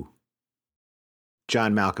 Ooh.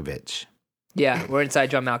 John Malkovich. Yeah, we're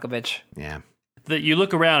inside John Malkovich. Yeah. That you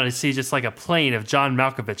look around and see just like a plane of John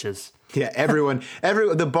Malkoviches. Yeah, everyone,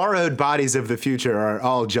 the borrowed bodies of the future are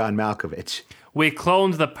all John Malkovich. We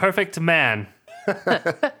cloned the perfect man.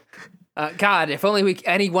 God, if only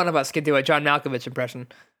any one of us could do a John Malkovich impression.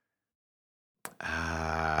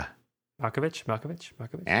 Malkovich?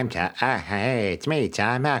 I'm John. Hey, it's me,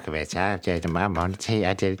 John Malkovich. I did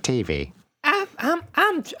TV.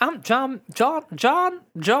 I'm John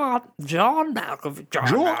Malkovich.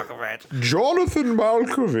 Malkovich. Jonathan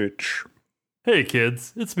Malkovich. Hey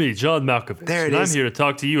kids, it's me, John Malkovich. There it and is. I'm here to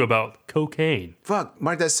talk to you about cocaine. Fuck,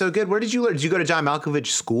 Mark, that's so good. Where did you learn? Did you go to John Malkovich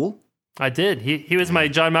school? I did. He was my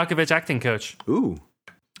John Malkovich acting coach. Ooh.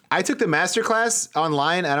 I took the master class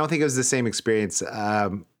online. I don't think it was the same experience. I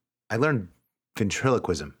learned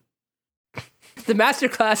ventriloquism. The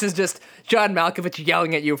masterclass is just John Malkovich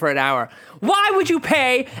yelling at you for an hour. Why would you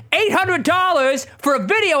pay $800 for a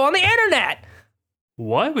video on the internet?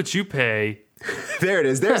 Why would you pay? There it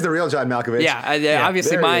is. There's the real John Malkovich. Yeah,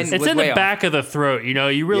 obviously there it mine is. was It's in way the off. back of the throat. You know,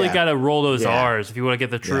 you really Yeah. got to roll those Yeah. R's if you want to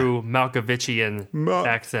get the true Malkovichian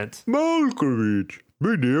accent. Malkovich.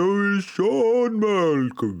 My name is John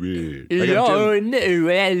Malkovich. John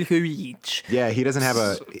Malkovich. Yeah, he doesn't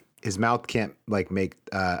have his mouth can't like make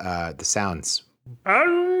the sounds.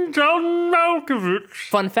 I'm John Malkovich.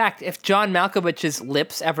 Fun fact, if John Malkovich's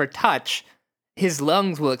lips ever touch, his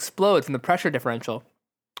lungs will explode from the pressure differential.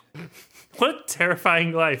 What a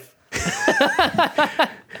terrifying life.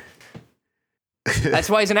 That's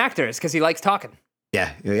why he's an actor, is because he likes talking.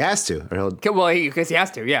 Yeah, he has to, or he'll. Well, because he has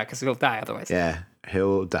to, yeah, because he'll die otherwise. Yeah,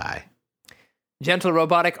 he'll die. Gentle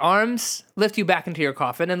robotic arms lift you back into your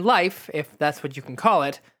coffin, and life, if that's what you can call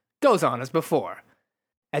it, goes on as before.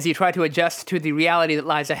 As you try to adjust to the reality that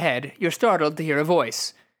lies ahead, you're startled to hear a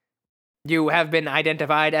voice. You have been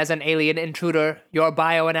identified as an alien intruder. Your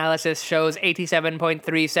bioanalysis shows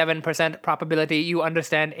 87.37% probability you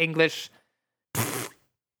understand English.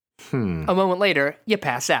 A moment later, you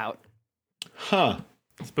pass out. Huh.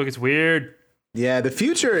 This book is weird. Yeah, the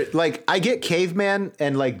future, like, I get caveman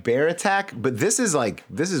and like bear attack, but this is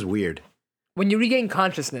weird. When you regain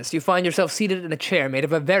consciousness, you find yourself seated in a chair made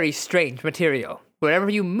of a very strange material.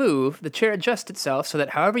 Wherever you move, the chair adjusts itself so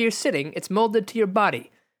that however you're sitting, it's molded to your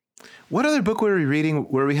body. What other book were we reading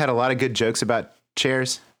where we had a lot of good jokes about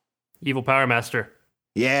chairs? Evil Power Master.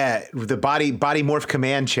 Yeah, the body morph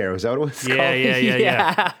command chair. Was that what it was Yeah, called?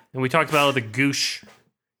 yeah. And we talked about all the goosh.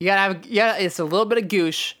 You gotta have, it's a little bit of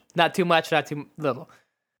goosh, not too much, not too little.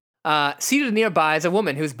 Seated nearby is a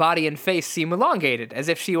woman whose body and face seem elongated, as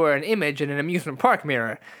if she were an image in an amusement park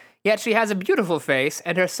mirror. Yet she has a beautiful face,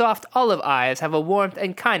 and her soft olive eyes have a warmth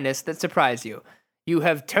and kindness that surprise you. You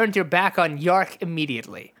have turned your back on Yark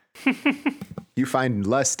immediately. You find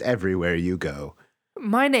lust everywhere you go.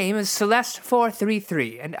 My name is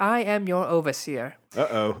Celeste433, and I am your overseer.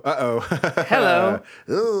 Uh-oh. Hello.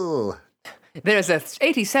 Ooh. There's a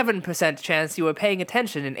 87% chance you were paying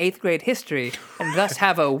attention in 8th grade history, and thus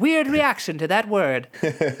have a weird reaction to that word.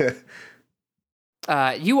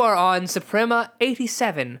 You are on Suprema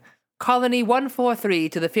 87, Colony 143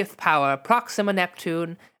 to the 5th power, Proxima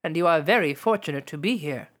Neptune, and you are very fortunate to be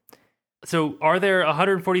here. So are there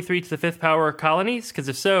 143 to the 5th power colonies? Because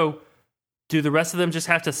if so, do the rest of them just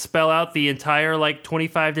have to spell out the entire,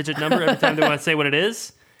 25-digit number every time they want to say what it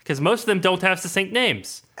is? Because most of them don't have succinct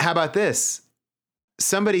names. How about this?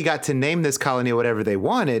 Somebody got to name this colony whatever they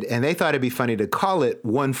wanted, and they thought it'd be funny to call it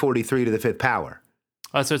 143 to the 5th power.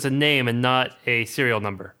 So it's a name and not a serial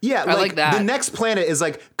number. Yeah, I like that. The next planet is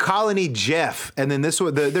like Colony Jeff, and then this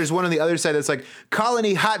one, there's one on the other side that's like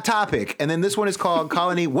Colony Hot Topic, and then this one is called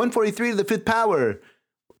Colony 143 to the 5th power.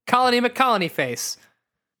 Colony McColony face.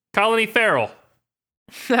 Colony Feral.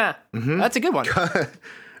 That's a good one.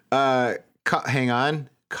 Hang on.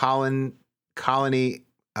 Colony.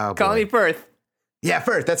 Oh, boy. Colony Firth. Yeah,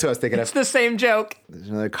 Firth. That's what I was thinking It's of. the same joke. There's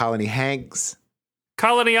another Colony Hanks.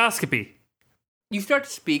 Colonyoscopy. You start to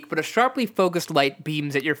speak, but a sharply focused light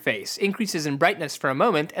beams at your face, increases in brightness for a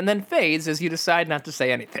moment, and then fades as you decide not to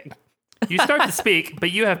say anything. You start to speak,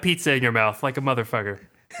 but you have pizza in your mouth like a motherfucker.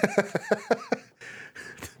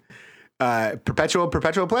 Perpetual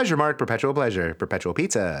pleasure, Mark. Perpetual pleasure. Perpetual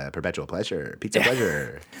pizza. Perpetual pleasure. Pizza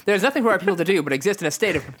pleasure. There's nothing for our people to do but exist in a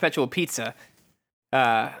state of perpetual pizza.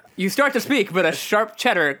 You start to speak, but a sharp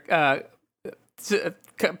cheddar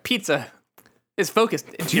pizza is focused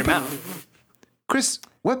into your mouth. Chris,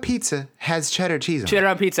 what pizza has cheddar cheese on it? Cheddar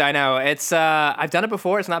on pizza, I know. It's I've done it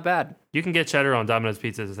before. It's not bad. You can get cheddar on Domino's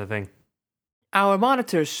pizzas, is the thing. Our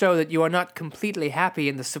monitors show that you are not completely happy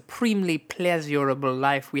in the supremely pleasurable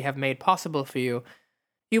life we have made possible for you.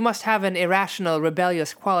 You must have an irrational,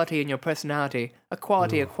 rebellious quality in your personality, a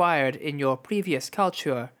quality acquired in your previous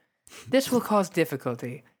culture. This will cause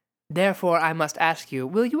difficulty. Therefore, I must ask you,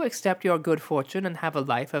 will you accept your good fortune and have a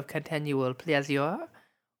life of continual pleasure?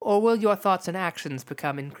 Or will your thoughts and actions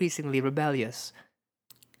become increasingly rebellious?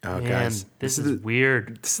 Oh, Man, guys. this is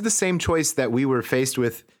weird. This is the same choice that we were faced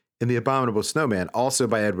with in The Abominable Snowman, also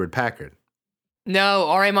by Edward Packard. No,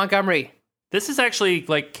 R.A. Montgomery. This is actually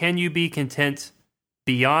can you be content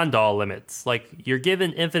beyond all limits? You're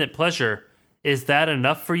given infinite pleasure. Is that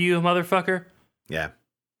enough for you, motherfucker? Yeah.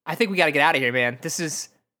 I think we got to get out of here, man. This is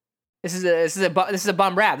a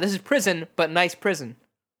bomb rap. This is prison, but nice prison.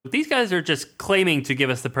 These guys are just claiming to give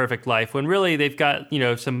us the perfect life when really they've got,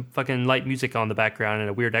 some fucking light music on the background and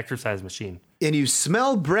a weird exercise machine. And you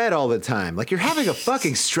smell bread all the time. Like you're having a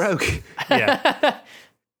fucking stroke. Yeah.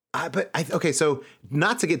 Okay, so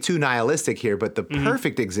not to get too nihilistic here, but the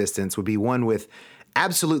perfect existence would be one with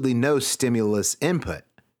absolutely no stimulus input.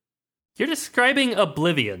 You're describing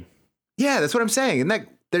Oblivion. Yeah, that's what I'm saying. And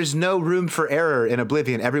there's no room for error in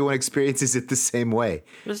Oblivion. Everyone experiences it the same way.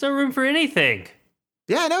 There's no room for anything.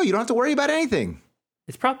 Yeah, no, you don't have to worry about anything.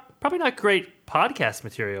 It's probably not great podcast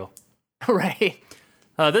material. Right.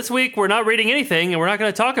 This week, we're not reading anything, and we're not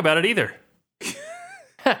going to talk about it either.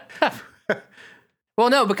 Well,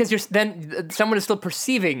 no, because someone is still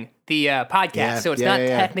perceiving the podcast, so it's not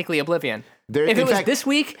technically Oblivion. If it was this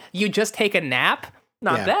week, you just take a nap.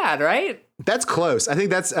 Not bad, right? That's close. I think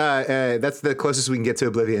that's the closest we can get to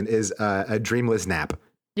Oblivion is a dreamless nap.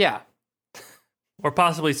 Yeah. Or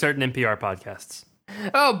possibly certain NPR podcasts.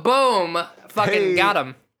 Oh, boom! Fucking got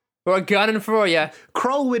him. We're gunning for you.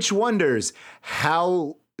 Krulwich wonders,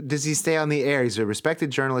 how does he stay on the air? He's a respected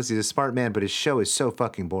journalist. He's a smart man, but his show is so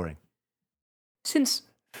fucking boring. Since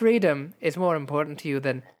freedom is more important to you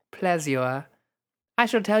than pleasure, I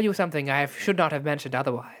shall tell you something I should not have mentioned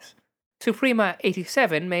otherwise. Suprema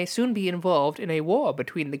 87 may soon be involved in a war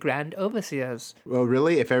between the Grand Overseers. Well,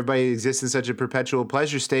 really? If everybody exists in such a perpetual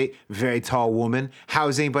pleasure state, very tall woman, how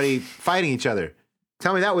is anybody fighting each other?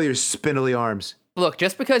 Tell me that with your spindly arms. Look,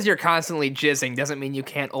 just because you're constantly jizzing doesn't mean you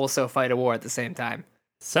can't also fight a war at the same time.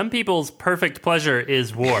 Some people's perfect pleasure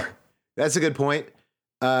is war. That's a good point.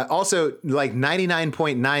 Also, like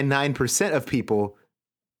 99.99% of people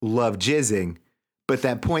love jizzing, but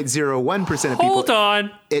that 0.01% of people... Hold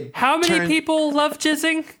on. How many people love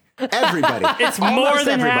jizzing? Everybody. It's more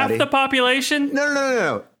than half the population?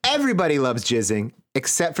 No. Everybody loves jizzing,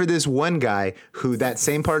 except for this one guy who that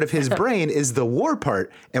same part of his brain is the war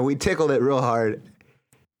part, and we tickled it real hard.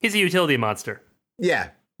 He's a utility monster. Yeah.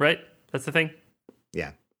 Right? That's the thing?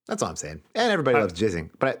 Yeah. That's all I'm saying. And everybody loves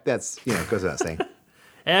jizzing, but that's, goes without saying.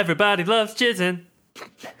 Everybody loves jizzing.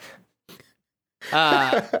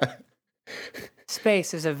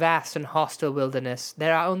 Space is a vast and hostile wilderness.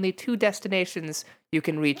 There are only 2 destinations you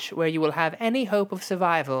can reach where you will have any hope of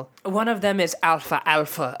survival. One of them is Alpha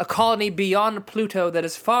Alpha, a colony beyond Pluto that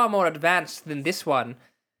is far more advanced than this one.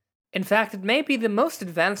 In fact, it may be the most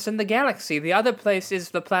advanced in the galaxy. The other place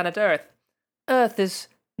is the planet Earth. Earth is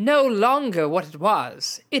no longer what it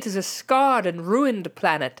was. It is a scarred and ruined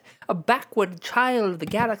planet, a backward child of the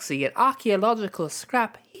galaxy, an archaeological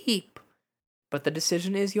scrap heap. But the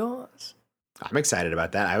decision is yours. I'm excited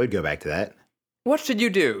about that. I would go back to that. What should you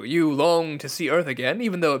do? You long to see Earth again,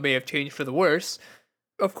 even though it may have changed for the worse.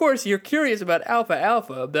 Of course, you're curious about Alpha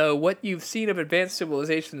Alpha, though what you've seen of advanced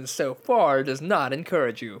civilizations so far does not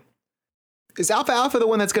encourage you. Is Alpha Alpha the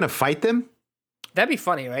one that's going to fight them? That'd be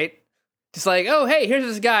funny, right? Just like, oh, hey, here's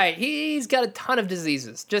this guy. He's got a ton of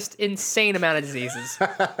diseases. Just insane amount of diseases.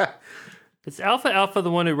 Is Alpha Alpha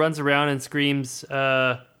the one who runs around and screams,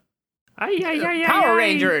 Power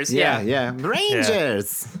Rangers! Yeah.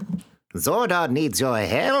 Rangers! Zordon needs your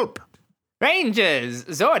help. Rangers!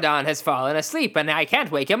 Zordon has fallen asleep and I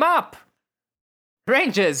can't wake him up.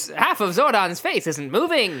 Rangers! Half of Zordon's face isn't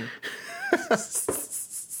moving.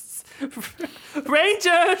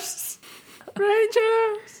 Rangers!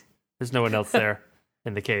 Rangers! There's no one else there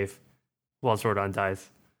in the cave while Zordon dies.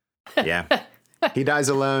 Yeah. He dies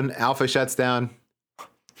alone. Alpha shuts down.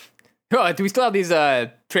 Oh, do we still have these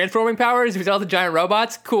transforming powers? Do we still have the giant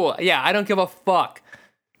robots? Cool. Yeah, I don't give a fuck.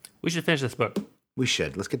 We should finish this book. We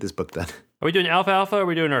should. Let's get this book done. Are we doing Alpha Alpha or are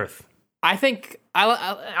we doing Earth? I think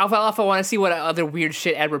Alpha Alpha want to see what other weird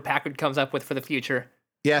shit Edward Packard comes up with for the future.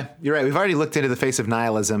 Yeah, you're right. We've already looked into the face of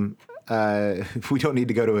nihilism. We don't need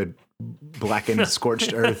to go to a blackened,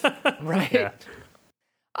 scorched earth. Right. Yeah.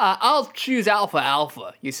 I'll choose Alpha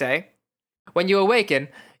Alpha, you say. When you awaken,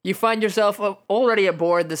 you find yourself already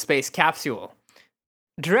aboard the space capsule.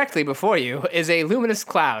 Directly before you is a luminous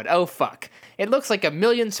cloud. Oh, fuck. It looks like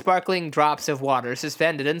 1,000,000 sparkling drops of water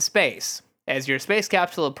suspended in space. As your space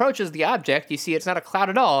capsule approaches the object, you see it's not a cloud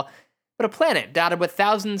at all, but a planet dotted with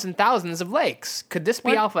thousands and thousands of lakes. Could this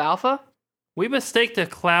be Alpha Alpha? We mistaked a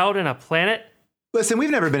cloud and a planet? Listen,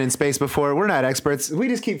 we've never been in space before. We're not experts. We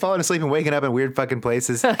just keep falling asleep and waking up in weird fucking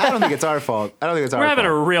places. I don't think it's our fault. We're having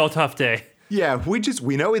a real tough day. Yeah, we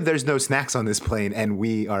know there's no snacks on this plane, and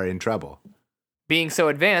we are in trouble. Being so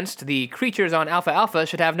advanced, the creatures on Alpha Alpha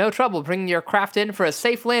should have no trouble bringing your craft in for a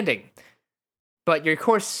safe landing. But your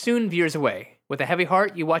course soon veers away. With a heavy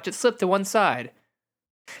heart, you watch it slip to one side.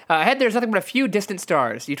 Ahead, there's nothing but a few distant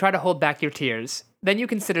stars. You try to hold back your tears. Then you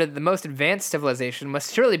consider that the most advanced civilization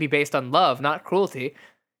must surely be based on love, not cruelty.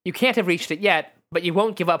 You can't have reached it yet, but you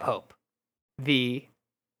won't give up hope. The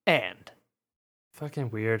end.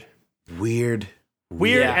 Fucking weird. Weird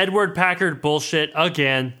Edward Packard bullshit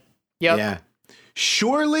again. Yep. Yeah.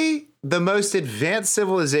 Surely the most advanced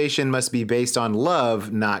civilization must be based on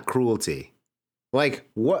love, not cruelty. Like,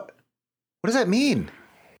 what does that mean?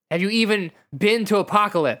 Have you even been to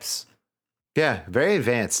Apocalypse? Yeah, very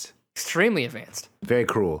advanced. Extremely advanced. Very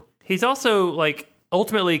cruel. He's also like,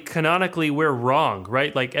 ultimately, canonically, we're wrong,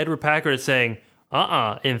 right? Like Edward Packard is saying,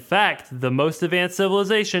 in fact, the most advanced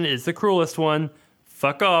civilization is the cruelest one.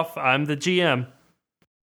 Fuck off, I'm the GM.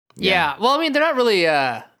 Yeah. Well, I mean, they're not really.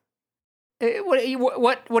 What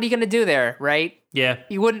are you gonna do there, right? Yeah,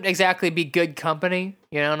 You wouldn't exactly be good company.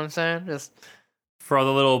 You know what I'm saying? Just for all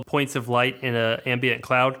the little points of light in an ambient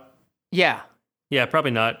cloud. yeah. Yeah,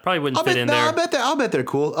 probably not. Probably wouldn't fit in there. I'll bet they're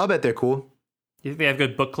cool. You think they have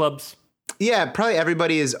good book clubs? Yeah, probably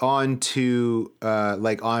everybody is on to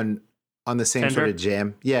like on the same Tinder? sort of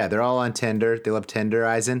jam. Yeah, they're all on Tinder. They love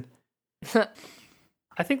tenderizing.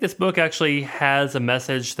 I think this book actually has a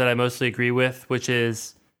message that I mostly agree with, which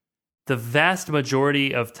is the vast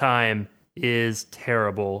majority of time is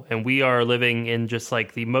terrible, and we are living in just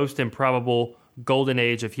like the most improbable golden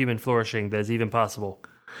age of human flourishing that is even possible.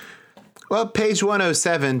 Well, page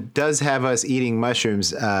 107 does have us eating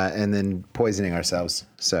mushrooms and then poisoning ourselves.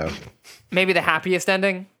 So Maybe the happiest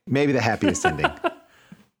ending. maybe the happiest ending.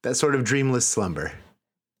 That sort of dreamless slumber.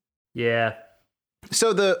 Yeah.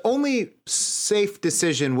 So the only safe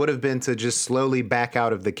decision would have been to just slowly back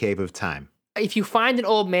out of the cave of time. If you find an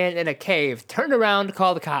old man in a cave, turn around,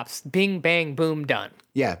 call the cops. Bing, bang, boom, done.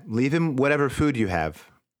 Yeah, leave him whatever food you have.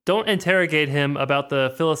 Don't interrogate him about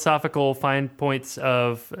the philosophical fine points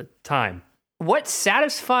of time. What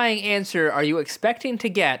satisfying answer are you expecting to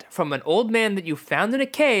get from an old man that you found in a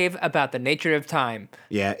cave about the nature of time?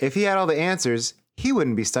 Yeah, if he had all the answers, he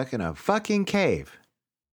wouldn't be stuck in a fucking cave.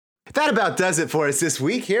 That about does it for us this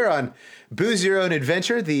week here on Booze Your Own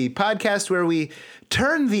Adventure, the podcast where we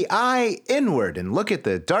turn the eye inward and look at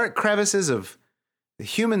the dark crevices of the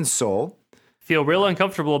human soul. Feel real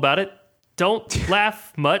uncomfortable about it. Don't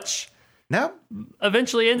laugh much. No?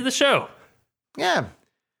 Eventually end the show. Yeah.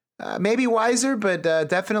 Maybe wiser, but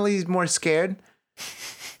definitely more scared.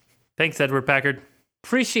 Thanks, Edward Packard.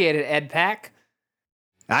 Appreciate it, Ed Pack.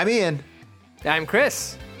 I'm Ian. I'm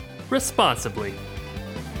Chris. Responsibly.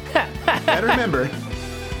 And remember,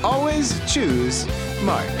 always choose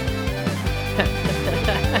Mark.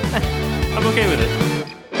 I'm okay with it.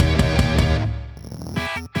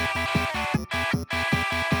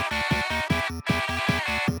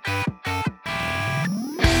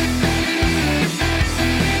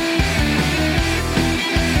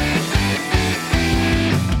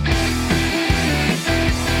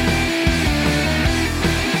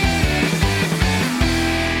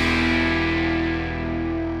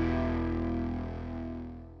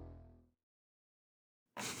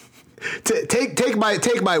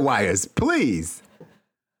 Take my wires, please.